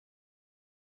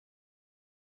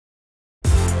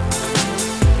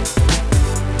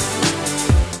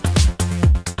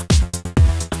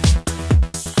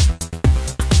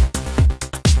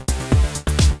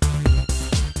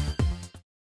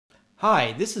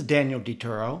Hi, this is Daniel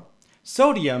DiTuro.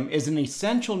 Sodium is an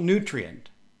essential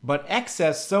nutrient, but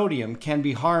excess sodium can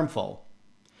be harmful.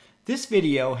 This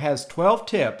video has 12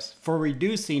 tips for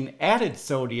reducing added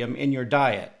sodium in your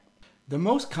diet. The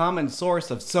most common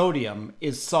source of sodium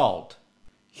is salt.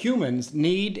 Humans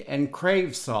need and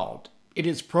crave salt. It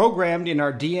is programmed in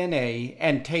our DNA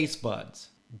and taste buds.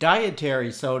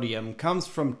 Dietary sodium comes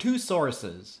from two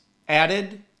sources,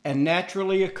 added and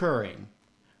naturally occurring.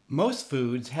 Most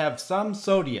foods have some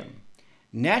sodium.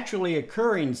 Naturally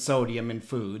occurring sodium in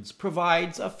foods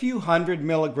provides a few hundred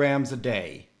milligrams a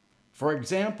day. For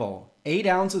example, 8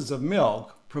 ounces of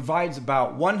milk provides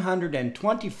about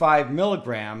 125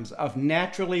 milligrams of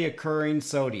naturally occurring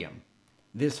sodium.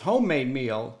 This homemade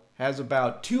meal has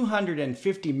about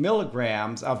 250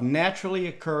 milligrams of naturally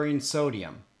occurring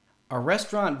sodium. A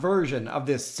restaurant version of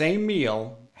this same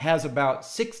meal has about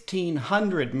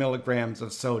 1,600 milligrams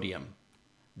of sodium.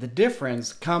 The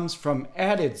difference comes from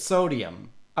added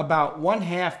sodium, about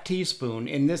 1/2 teaspoon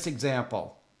in this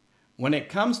example. When it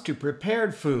comes to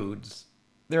prepared foods,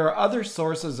 there are other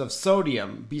sources of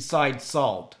sodium besides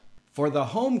salt. For the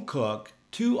home cook,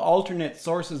 two alternate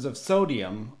sources of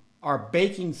sodium are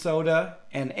baking soda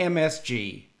and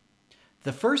MSG.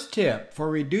 The first tip for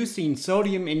reducing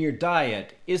sodium in your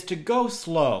diet is to go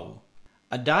slow.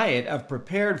 A diet of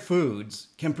prepared foods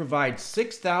can provide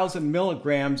 6,000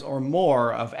 milligrams or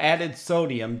more of added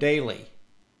sodium daily.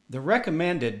 The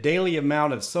recommended daily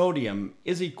amount of sodium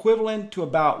is equivalent to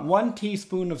about 1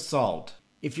 teaspoon of salt.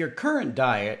 If your current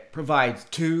diet provides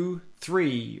 2,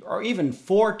 3, or even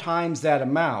 4 times that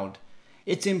amount,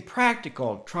 it's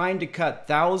impractical trying to cut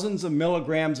thousands of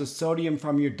milligrams of sodium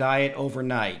from your diet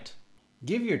overnight.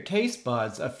 Give your taste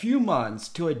buds a few months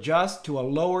to adjust to a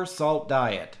lower salt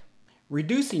diet.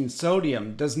 Reducing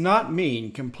sodium does not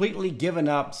mean completely giving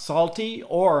up salty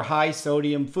or high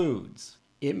sodium foods.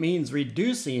 It means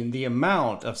reducing the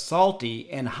amount of salty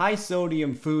and high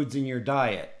sodium foods in your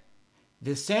diet.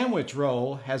 This sandwich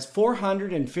roll has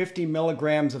 450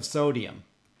 milligrams of sodium.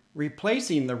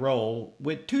 Replacing the roll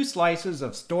with 2 slices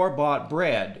of store-bought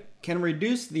bread can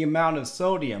reduce the amount of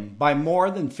sodium by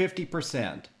more than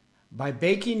 50%. By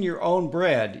baking your own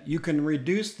bread, you can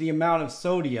reduce the amount of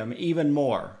sodium even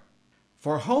more.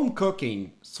 For home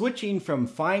cooking, switching from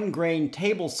fine-grained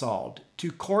table salt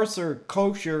to coarser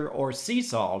kosher or sea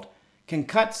salt can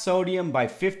cut sodium by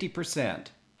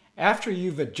 50%. After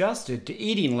you've adjusted to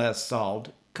eating less salt,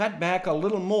 cut back a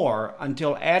little more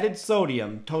until added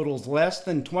sodium totals less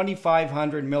than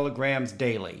 2,500 milligrams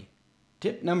daily.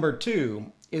 Tip number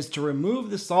 2 is to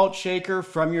remove the salt shaker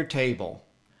from your table.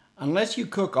 Unless you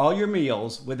cook all your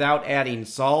meals without adding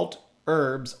salt,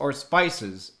 herbs, or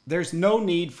spices, there's no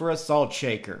need for a salt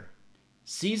shaker.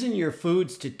 Season your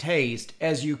foods to taste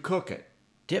as you cook it.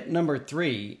 Tip number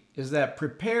 3 is that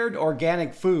prepared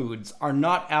organic foods are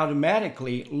not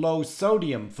automatically low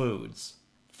sodium foods.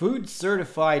 Foods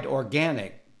certified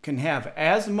organic can have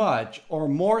as much or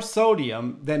more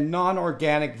sodium than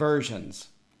non-organic versions.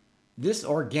 This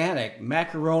organic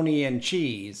macaroni and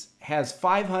cheese has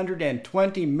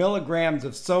 520 milligrams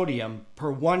of sodium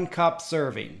per 1 cup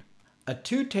serving. A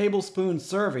 2 tablespoon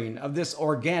serving of this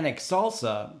organic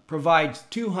salsa provides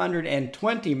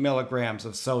 220 milligrams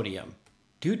of sodium.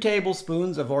 2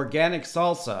 tablespoons of organic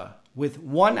salsa with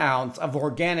 1 ounce of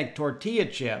organic tortilla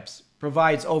chips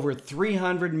provides over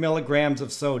 300 milligrams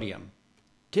of sodium.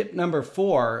 Tip number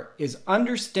 4 is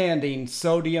understanding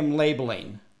sodium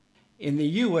labeling. In the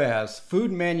U.S.,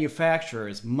 food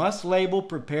manufacturers must label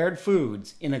prepared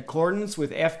foods in accordance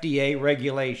with FDA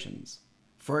regulations.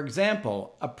 For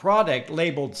example, a product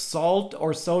labeled salt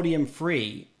or sodium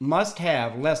free must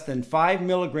have less than 5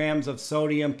 milligrams of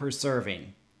sodium per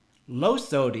serving. Low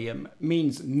sodium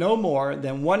means no more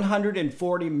than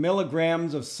 140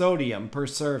 milligrams of sodium per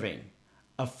serving.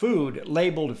 A food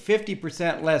labeled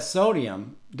 50% less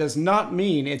sodium does not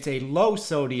mean it's a low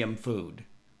sodium food.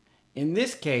 In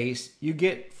this case, you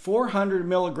get 400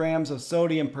 milligrams of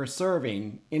sodium per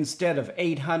serving instead of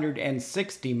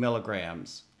 860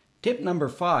 milligrams. Tip number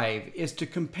 5 is to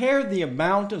compare the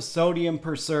amount of sodium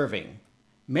per serving.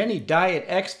 Many diet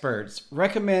experts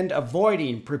recommend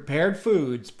avoiding prepared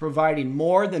foods providing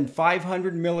more than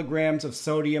 500 milligrams of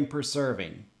sodium per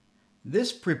serving.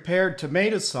 This prepared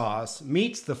tomato sauce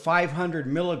meets the 500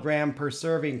 milligram per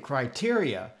serving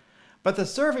criteria, but the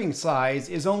serving size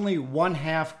is only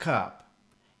 1/2 cup.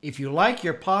 If you like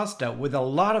your pasta with a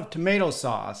lot of tomato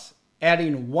sauce,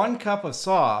 adding 1 cup of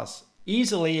sauce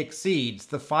easily exceeds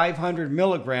the 500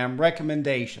 milligram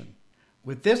recommendation.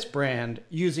 With this brand,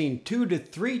 using 2 to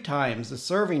 3 times the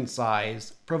serving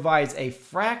size provides a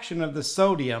fraction of the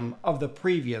sodium of the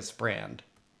previous brand.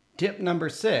 Tip number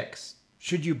 6.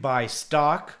 Should you buy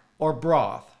stock or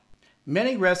broth?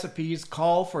 Many recipes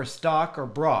call for stock or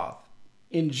broth.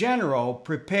 In general,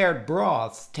 prepared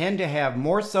broths tend to have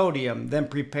more sodium than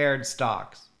prepared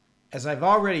stocks. As I've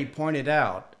already pointed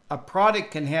out, a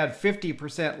product can have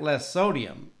 50% less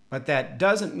sodium, but that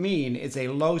doesn't mean it's a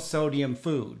low sodium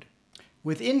food.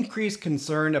 With increased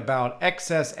concern about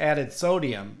excess added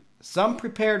sodium, some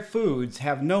prepared foods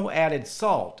have no added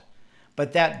salt,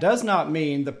 but that does not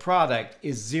mean the product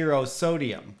is zero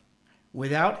sodium.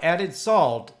 Without added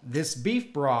salt, this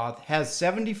beef broth has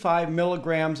 75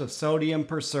 milligrams of sodium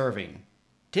per serving.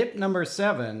 Tip number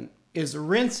 7 is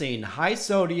rinsing high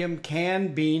sodium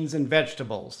canned beans and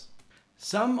vegetables.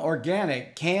 Some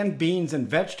organic canned beans and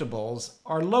vegetables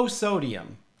are low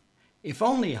sodium. If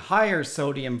only higher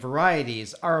sodium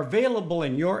varieties are available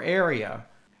in your area,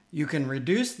 you can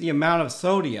reduce the amount of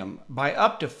sodium by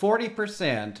up to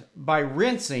 40% by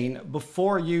rinsing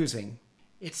before using.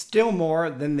 It's still more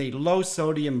than the low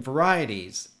sodium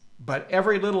varieties, but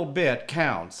every little bit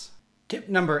counts. Tip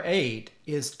number 8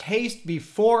 is taste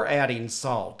before adding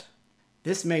salt.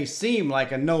 This may seem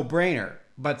like a no-brainer,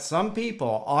 but some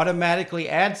people automatically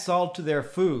add salt to their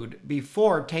food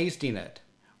before tasting it.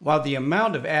 While the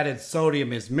amount of added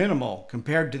sodium is minimal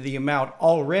compared to the amount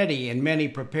already in many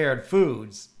prepared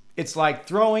foods, it's like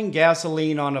throwing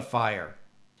gasoline on a fire.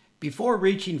 Before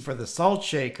reaching for the salt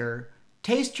shaker,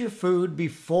 taste your food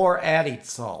before adding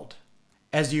salt.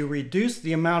 As you reduce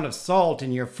the amount of salt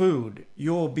in your food,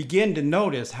 you will begin to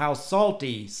notice how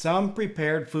salty some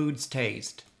prepared foods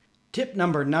taste. Tip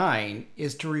number 9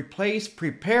 is to replace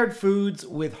prepared foods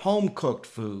with home-cooked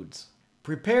foods.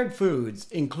 Prepared foods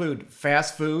include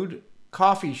fast food,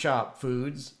 coffee shop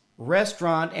foods,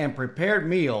 restaurant and prepared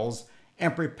meals,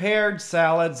 and prepared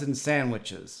salads and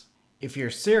sandwiches. If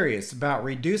you're serious about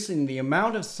reducing the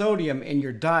amount of sodium in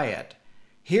your diet,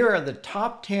 here are the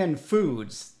top 10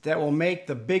 foods that will make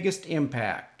the biggest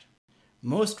impact.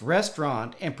 Most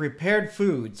restaurant and prepared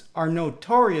foods are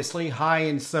notoriously high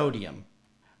in sodium.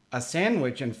 A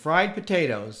sandwich and fried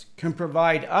potatoes can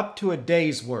provide up to a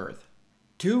day's worth.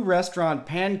 2 restaurant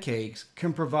pancakes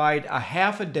can provide a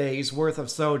half a day's worth of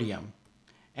sodium.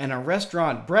 And a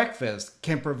restaurant breakfast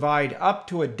can provide up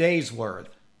to a day's worth.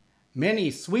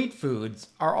 Many sweet foods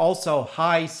are also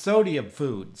high sodium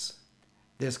foods.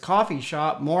 This coffee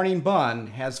shop morning bun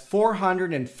has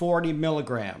 440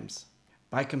 milligrams.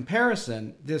 By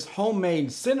comparison, this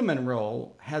homemade cinnamon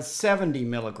roll has 70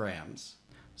 milligrams.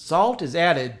 Salt is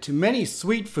added to many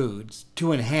sweet foods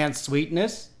to enhance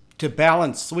sweetness, to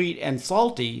balance sweet and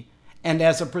salty, and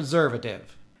as a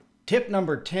preservative. Tip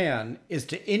number 10 is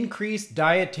to increase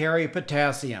dietary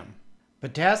potassium.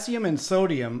 Potassium and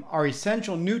sodium are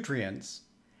essential nutrients,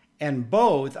 and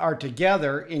both are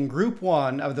together in Group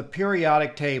 1 of the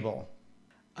periodic table.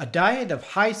 A diet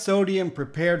of high sodium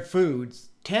prepared foods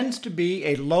tends to be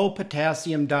a low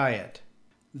potassium diet.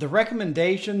 The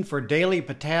recommendation for daily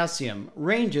potassium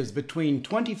ranges between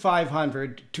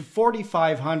 2,500 to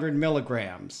 4,500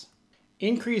 milligrams.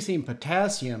 Increasing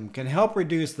potassium can help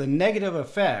reduce the negative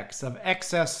effects of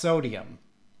excess sodium.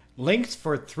 Links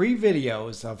for 3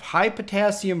 videos of high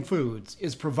potassium foods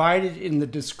is provided in the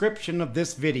description of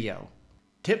this video.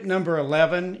 Tip number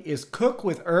 11 is cook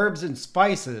with herbs and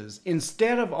spices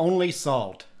instead of only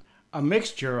salt. A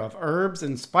mixture of herbs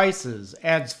and spices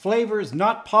adds flavors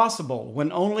not possible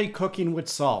when only cooking with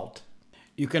salt.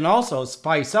 You can also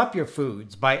spice up your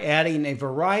foods by adding a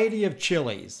variety of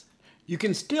chilies. You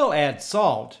can still add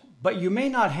salt, but you may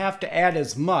not have to add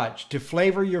as much to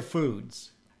flavor your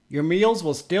foods. Your meals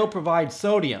will still provide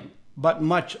sodium, but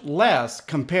much less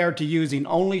compared to using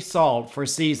only salt for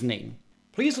seasoning.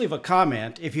 Please leave a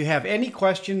comment if you have any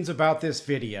questions about this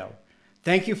video.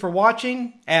 Thank you for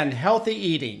watching and healthy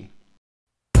eating.